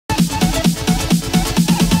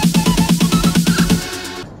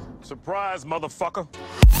Surprise, motherfucker.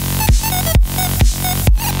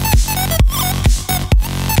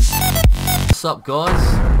 What's up,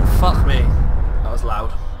 guys? Fuck me. That was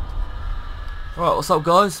loud. Right, what's up,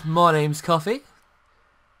 guys? My name's Cuffy,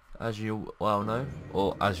 as you well know,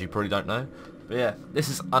 or as you probably don't know. But yeah, this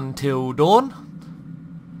is Until Dawn.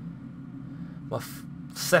 My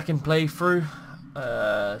second playthrough.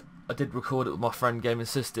 I did record it with my friend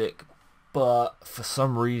GamingCystic, but for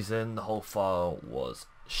some reason the whole file was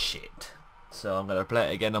shit. So I'm gonna play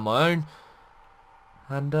it again on my own,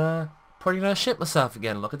 and probably gonna shit myself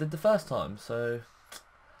again like I did the first time. So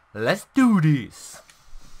let's do this.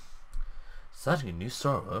 Starting a new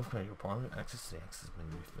store, opening your private access to the access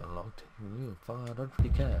menu if you're unlocked. I don't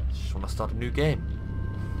really care. I just want to start a new game.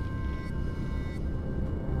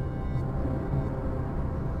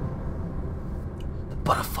 The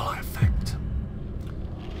butterfly effect.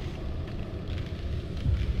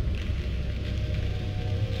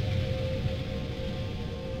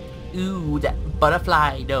 Ooh, that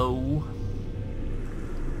butterfly though.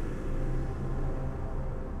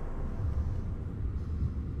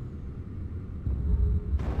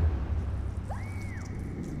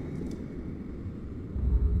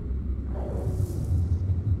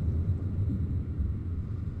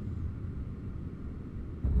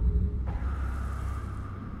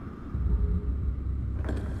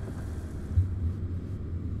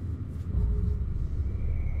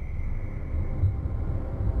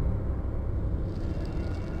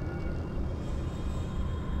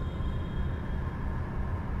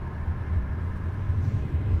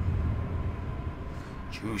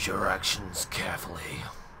 Choose your actions carefully.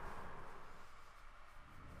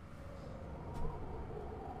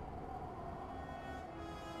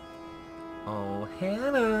 Oh,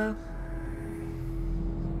 Hannah.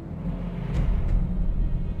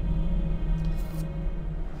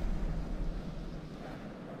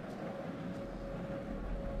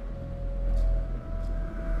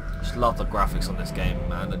 Just love the graphics on this game,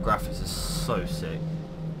 man. The graphics is so sick.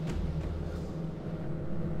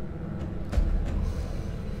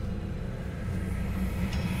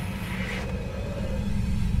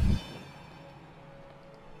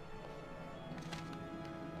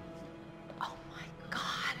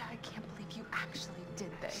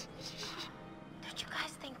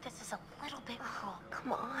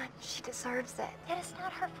 Deserves it. Yet it's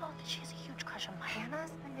not her fault that she has a huge crush on Mike.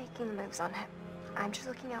 Hannah's been making moves on him. I'm just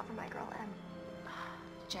looking out for my girl, Em.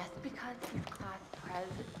 Just because he's class prez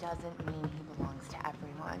doesn't mean he belongs to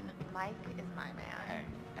everyone. Mike is my man. Hey,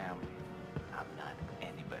 I'm not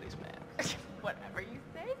anybody's man. Whatever you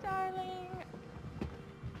say, darling.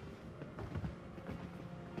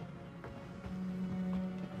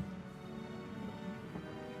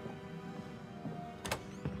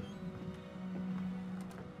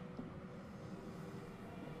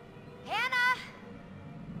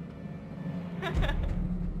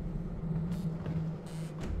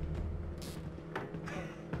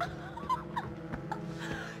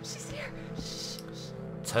 She's here. Shh.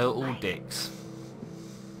 Total dicks.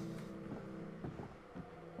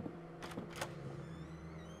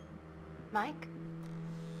 Mike?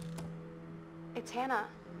 It's Hannah.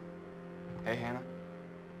 Hey, Hannah.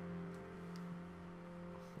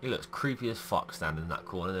 He looks creepy as fuck standing in that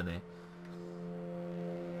corner, doesn't he?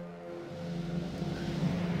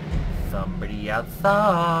 Somebody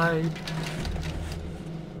outside.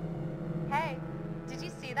 Hey, did you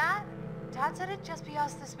see that? Dad said it'd just be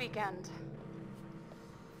us this weekend.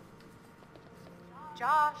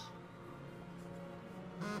 Josh.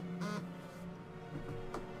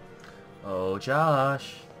 Oh,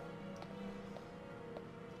 Josh.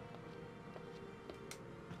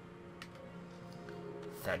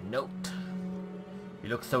 That note. You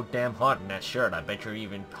look so damn hot in that shirt. I bet you're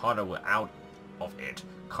even hotter without of it.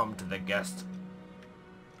 Come to the guest.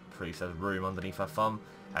 Pretty says room underneath her thumb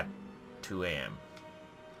at 2 a.m.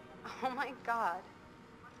 Oh my god.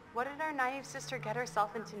 What did our naive sister get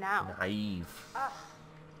herself into now? Naive. Ugh.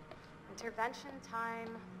 Intervention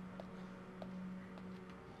time.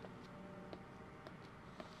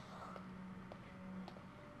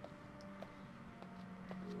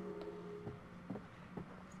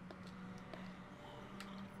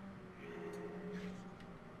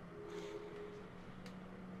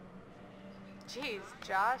 Jeez,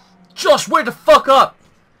 Josh. Josh, wake the fuck up!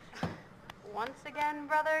 Once again,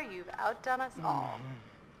 brother, you've outdone us all.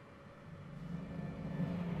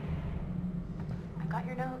 I got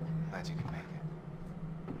your note. Glad you can make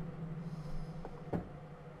it.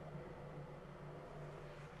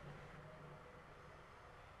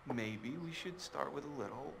 Maybe we should start with a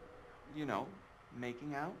little, you know,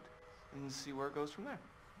 making out and see where it goes from there.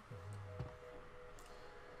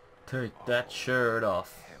 Take that shirt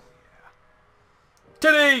off.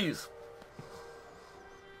 Titties!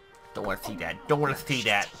 Don't want to see that. Don't want to see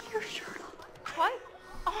that. Take your shirt off. What?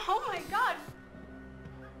 Oh my god!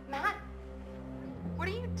 Matt? What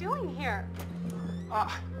are you doing here?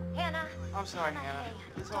 Hannah. I'm sorry, Hannah, Hannah. hey,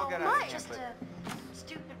 This all got don't out of mind. hand, Just but... a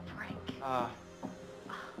stupid prank. Man.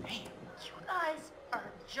 You guys are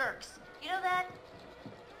jerks. You know that?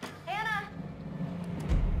 Hannah!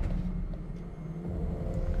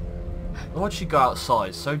 Why'd she go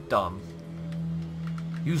outside? So dumb.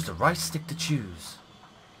 Use the right stick to choose.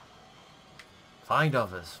 Find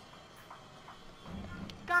others.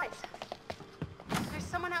 Guys! There's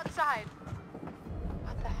someone outside.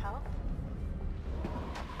 What the hell?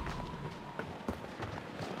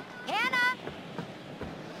 Hannah!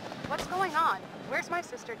 What's going on? Where's my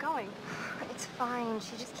sister going? It's fine.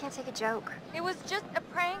 She just can't take a joke. It was just a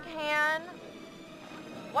prank, Han.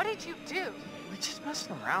 What did you do? We're just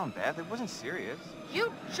messing around, Beth. It wasn't serious.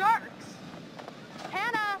 You jerks!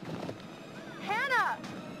 Hannah! Hannah!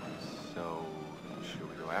 So, should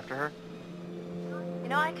we go after her? You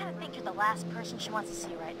know, I kind of think you're the last person she wants to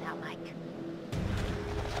see right now, Mike.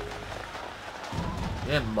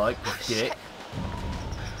 Yeah, Mike, you dick.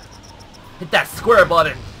 Hit that square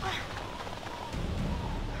button.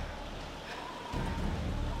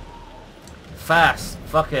 Fast.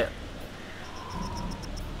 Fuck it.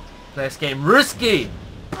 Play this game risky.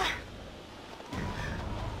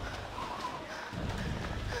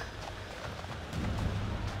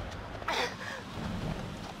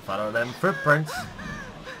 Follow them footprints.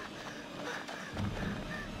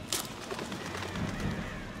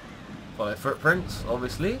 Follow footprints,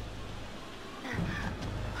 obviously.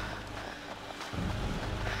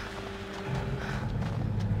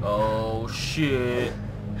 Oh shit.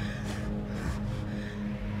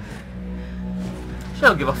 She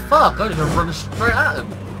don't give a fuck. I'm just gonna run straight at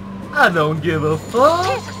him. I don't give a fuck.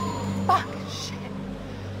 Jesus! Fuck! Shit!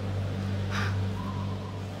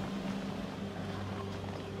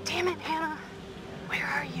 Damn it, Hannah! Where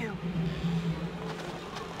are you?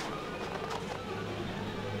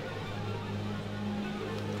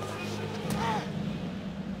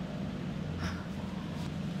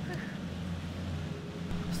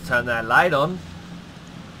 Let's turn that light on.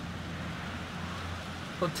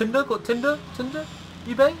 Got Tinder? Got Tinder? Tinder?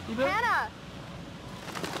 eBay? eBay? Hannah!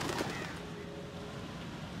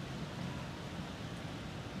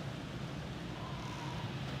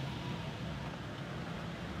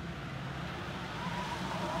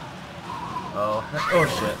 Oh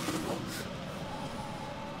shit.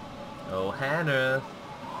 Oh, Hannah.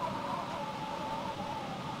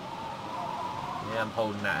 Yeah, I'm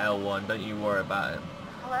holding that L1. Don't you worry about it.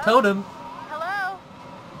 Hello? Told him. Hello?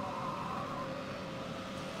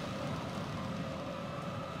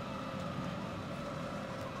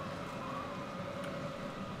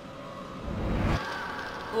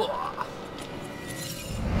 Ugh.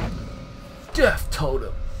 Death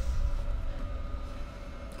totem.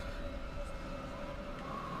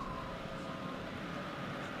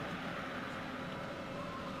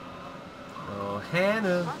 Oh,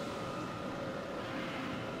 Hannah.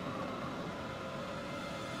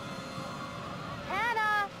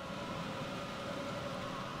 Hannah!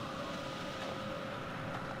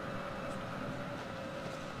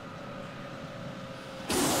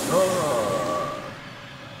 Oh.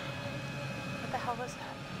 What the hell was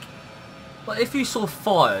that? Like, if you saw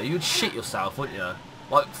fire, you'd shit yourself, wouldn't you?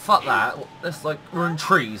 Like, fuck that. That's like, we're in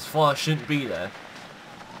trees. Fire shouldn't be there.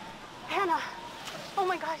 Hannah! Oh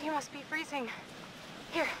my god, you must be freezing.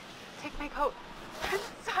 Here, take my coat. I'm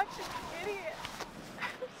such an idiot.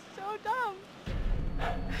 I'm so dumb.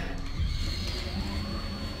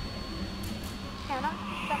 Hannah,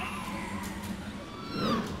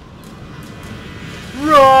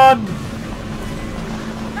 Run!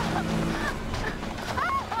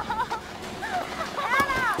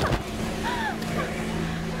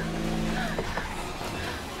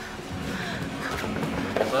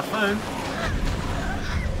 There's our phone.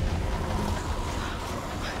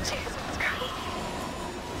 Jesus Christ.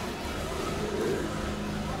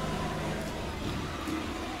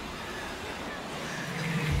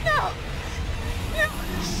 No! No!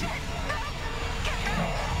 Shit! Get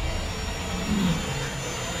out!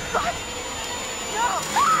 What? No!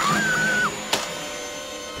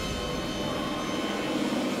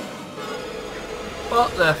 What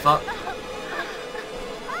the fuck?